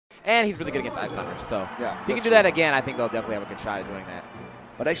And he's really good against ice climbers. So yeah, if he can do that again, I think they'll definitely have a good shot at doing that.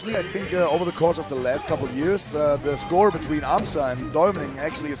 But actually, I think over the course of the last couple of years, the score between Amsah and Däumling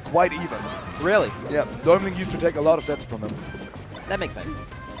actually is quite even. Really? Yeah, Däumling used to take a lot of sets from him. That makes sense.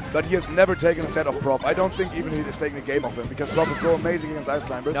 But he has never taken a set of Prof. I don't think even he is taking a game of him because Prof is so amazing against ice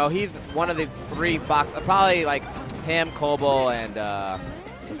climbers. No, he's one of the 3 Fox. Probably like him, Kobo, and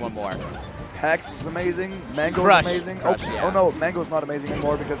there's one more. Hex is amazing. Mango Crush. is amazing. Crush, oh, yeah. oh no, Mango's not amazing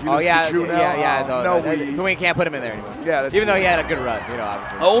anymore because he loses to True now. Yeah. So we can't put him in there anymore. Yeah, that's even true. though he had a good run, you know.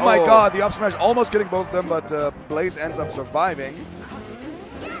 Obviously. Oh my God, the up smash almost getting both of them, but Blaze ends up surviving.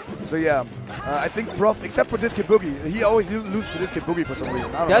 So yeah, I think Prof, except for this Kid Boogie, he always loses to this Kid Boogie for some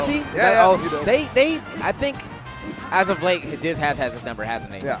reason. I don't does know. he? Yeah, he does. They, I think, as of late, Diz has his number,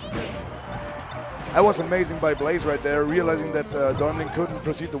 hasn't he? Yeah. That was amazing by Blaze right there, realizing that Däumling couldn't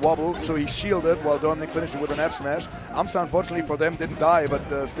proceed to wobble, so he shielded while Däumling finished it with an F smash. Amsah, unfortunately for them, didn't die,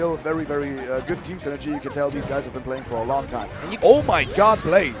 but still very, very good team synergy. You can tell these guys have been playing for a long time. Oh my God,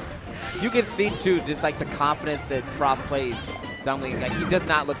 Blaze! You can see too, just like the confidence that Prof plays. Däumling, like he does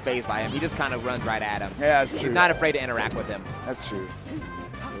not look phased by him. He just kind of runs right at him. Yeah, that's true. He's not afraid to interact with him. That's true.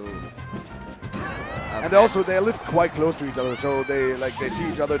 And they live quite close to each other, so they see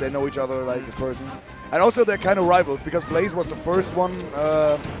each other, they know each other like as persons. And also they're kind of rivals because Blaze was the first one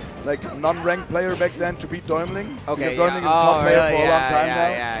non-ranked player back then to beat Däumling. Okay, because Däumling is a top player for a long time now.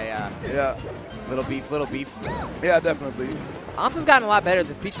 Yeah. Little beef. Yeah, definitely. Amsah's gotten a lot better at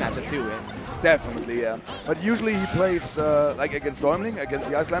this Peach matchup too. Definitely, yeah. But usually he plays, like against Däumling, against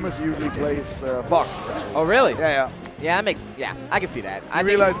the Ice Climbers, he usually plays Fox. Actually. Oh, really? Yeah. Yeah, I can see that. I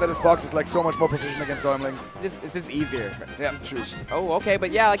realize that his Fox is like so much more proficient against Däumling. It's just easier. Yeah, true. Oh, okay,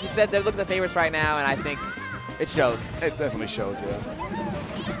 but yeah, like you said, they're looking at the favorites right now, and I think it shows. It definitely shows, yeah.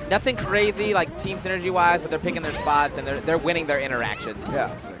 Nothing crazy, like team synergy-wise, but they're picking their spots, and they're winning their interactions.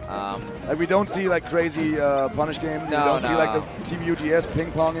 Yeah, exactly. Like we don't see like crazy punish game. We don't see like the Team UGS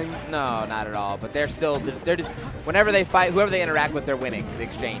ping-ponging. No, not at all. But they're just, whenever they fight, whoever they interact with, they're winning the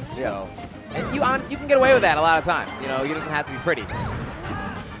exchange. Yeah. So, and you can get away with that a lot of times. You know, you doesn't have to be pretty.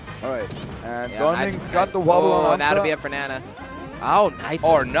 All right, and Däumling got the wobble on Amsah. Now to be up for Nana. Oh, nice.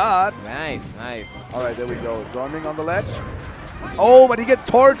 Or not. Nice. All right, there we go. Däumling on the ledge. Oh, but he gets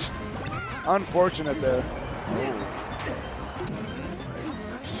torched. Unfortunate there.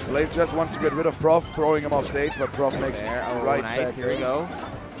 Blaze just wants to get rid of Prof, throwing him off stage, but Prof makes right back. Here we go.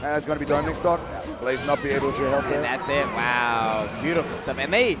 And it's going to be Däumling stock. Blaze not be able to help there. And that's it. Wow. Beautiful stuff.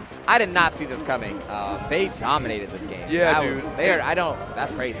 And I did not see this coming. They dominated this game. Yeah, dude.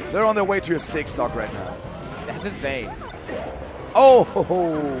 That's crazy. They're on their way to a 6 stock right now. That's insane. Oh!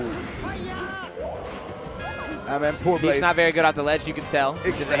 Man, poor Blaze. He's not very good off the ledge, you can tell.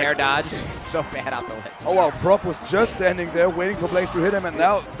 Exactly. Just a hair dodge. So bad off the ledge. Oh, wow. Prof was just standing there waiting for Blaze to hit him, and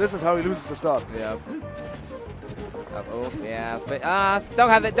now this is how he loses the stock. Yeah. Don't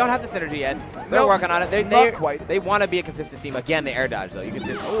have the synergy yet. They're working on it. Not quite. They want to be a consistent team. Again, the air dodge, though. You can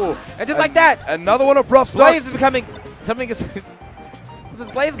just, and just like that. Another one of Prof's stocks. Blaze is becoming something. This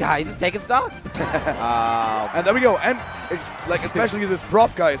Blaze guy, he's just taking stocks. And there we go. And like especially this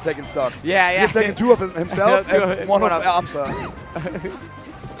Prof guy is taking stocks. Yeah. He's taking 2 of himself and one of Amsah.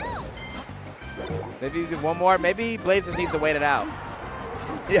 Maybe one more. Maybe Blaze just needs to wait it out.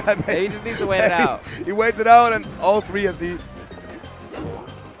 Yeah, maybe he just needs to wait it out. He waits it out, and all 3 SD.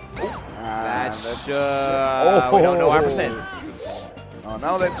 We don't know our percents. Oh,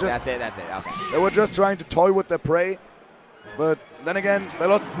 now they just. That's it. Okay. They were just trying to toy with their prey, but then again, they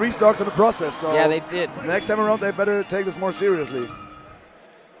lost 3 stocks in the process. So yeah, they did. Next time around, they better take this more seriously.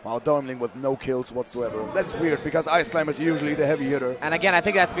 Wow, Däumling with no kills whatsoever. That's weird because Ice Climber is usually the heavy hitter. And again, I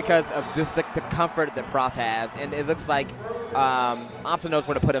think that's because of just the comfort that Prof has, and it looks like Amsah knows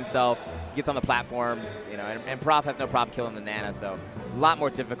where to put himself. He gets on the platforms, you know, and Prof has no problem killing the Nana, so a lot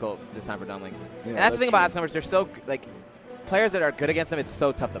more difficult this time for Däumling. Yeah, and that's the thing about Ice Climbers; they're so players that are good against them, it's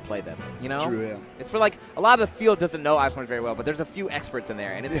so tough to play them, you know? True, yeah. It's for a lot of the field doesn't know Ice Climbers very well, but there's a few experts in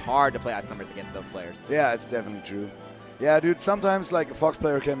there, and it's hard to play Ice Climbers against those players. Yeah, it's definitely true. Yeah, dude, sometimes a Fox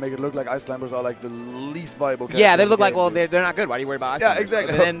player can make it look like Ice Climbers are the least viable character. Yeah, they look like, they're not good. Why do you worry about Ice Climbers?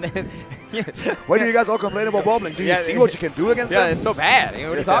 Exactly. Why do you guys all complain about wobbling? Do you see what you can do against them? Yeah, it's so bad.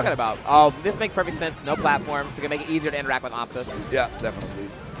 What are you talking about? This makes perfect sense. No platforms. It's going to make it easier to interact with Amsah. Yeah, definitely.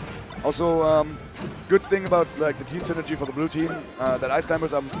 Also, good thing about the team synergy for the blue team, that Ice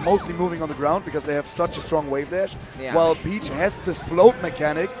Climbers are mostly moving on the ground because they have such a strong wave dash, while Peach has this float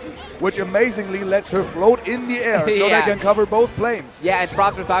mechanic, which amazingly lets her float in the air so they can cover both planes. Yeah, and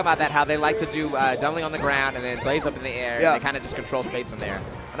Frost was talking about that, how they like to do Däumling on the ground and then Blaze up in the air, and they kind of just control space from there.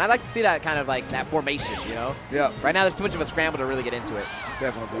 And I'd like to see that kind of like that formation, you know? Yeah. Right now, there's too much of a scramble to really get into it.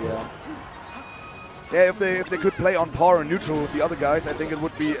 Definitely, yeah. Yeah, if they could play on par and neutral with the other guys, I think it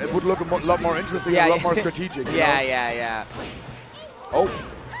would look a lot more interesting, and a lot more strategic. Yeah. Oh.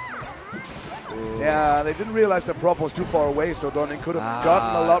 Yeah, they didn't realize that Prof was too far away, so Däumling could have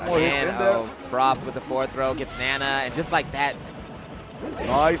gotten a lot more hits in there. Oh, Prof with the forward throw gets Nana, and just like that.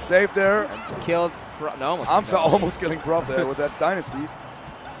 Nice save there. Killed no, almost. Amsah almost killing Prof there with that Dynasty.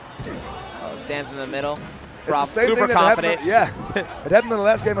 Stands in the middle. Prof It's the same super thing confident. It happened in the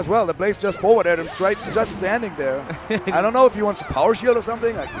last game as well. The Blaze just forward at him, straight, just standing there. I don't know if he wants a power shield or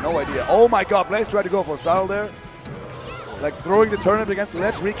something. I have no idea. Oh my God, Blaze tried to go for a style there. Like throwing the turnip against the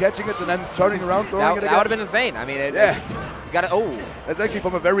ledge, re-catching it, and then turning around, throwing it again. That would have been insane. I mean, you got to. Oh, that's actually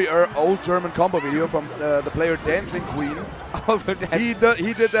from a very old German combo video from the player Dancing Queen. He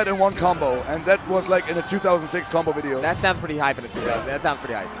did that in one combo, and that was like in a 2006 combo video. That sounds pretty hype in That sounds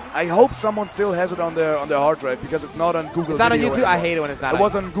pretty hype. I hope someone still has it on their hard drive because it's not on Google. It's not video on YouTube. anymore. I hate it when it's not. It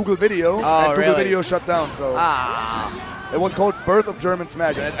was on Google Video, and Google Video shut down. So it was called Birth of German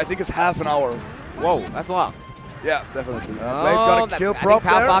Smash, and I think it's half an hour. Whoa, that's long. Yeah, definitely. Oh, Blaze got to kill Prof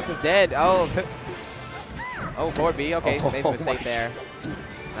there. Pal Fox is dead. Oh, forward B. Okay, made a mistake there.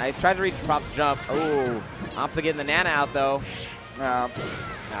 Nice. Tried to reach Prof's jump. Oh, Amsah getting the Nana out though.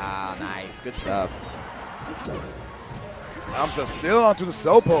 Nice. Good stuff. Amsah still onto the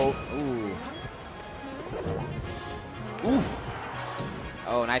Sopo. Ooh.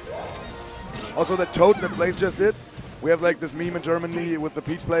 Oh, nice. Also, the toad that Blaze just did. We have like this meme in Germany with the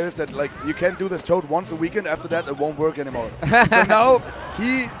Peach players that like you can't do this toad once a weekend. After that, it won't work anymore. So now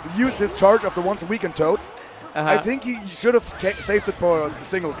he used his charge of the once a weekend toad. I think he should have saved it for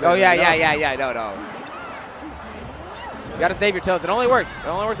singles. Oh yeah. No. You gotta save your toads. It only works.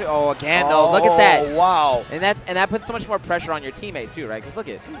 Oh, again though. Look at that. Wow. And that puts so much more pressure on your teammate too, right? Because look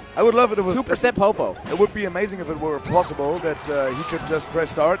at. I would love it if it was 2% Popo. It would be amazing if it were possible that he could just press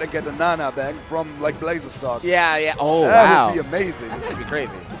start and get a Nana back from like Blaze's start. Yeah. Oh, that wow. That would be amazing. That would be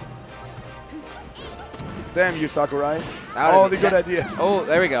crazy. Damn you, Sakurai. All the good ideas. Oh,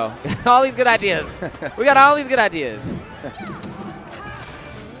 there we go. All these good ideas. We got all these good ideas.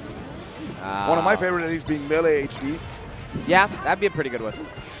 One of my favorite ideas being Melee HD. Yeah, that'd be a pretty good one.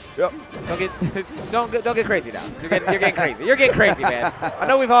 Yep. Don't get crazy now. You're getting crazy. You're getting crazy, man. I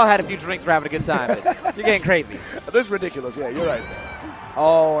know we've all had a few drinks for having a good time, but you're getting crazy. This is ridiculous. Yeah, you're right.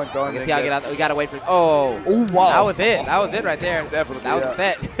 Oh, and Däumling. See how get out. We gotta wait for. Oh, wow. That was it. That was it right there. Definitely. That was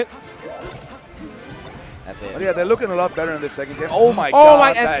set. That's it. But yeah, they're looking a lot better in this second game. Oh my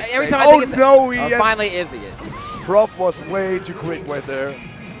God. Every time I think no, finally Izzy it. Prof was way too quick right there.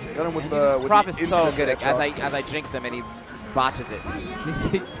 Got him with Prof is so good as I jinx him and he botches it. You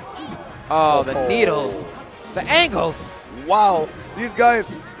see? The needles, the angles. Wow, these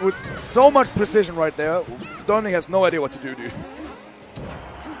guys with so much precision right there. Däumling has no idea what to do, dude.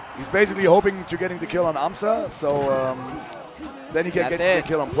 He's basically hoping to getting the kill on Amsah, so then he can get the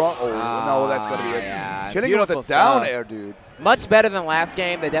kill on Prof. Oh, no, that's gonna be it. Yeah. Killing him with a down air, dude. Much better than last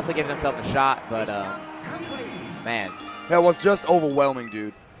game. They definitely gave themselves a shot, but man, that was just overwhelming,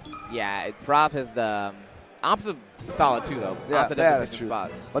 dude. Yeah, Prof is Amsah solid too, though. Yeah, Amsah that's true.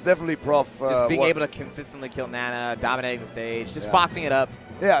 spots. But definitely Prof. Just being able to consistently kill Nana, dominating the stage, just foxing it up.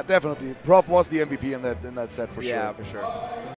 Yeah, definitely. Prof was the MVP in that set for sure. Yeah, for sure.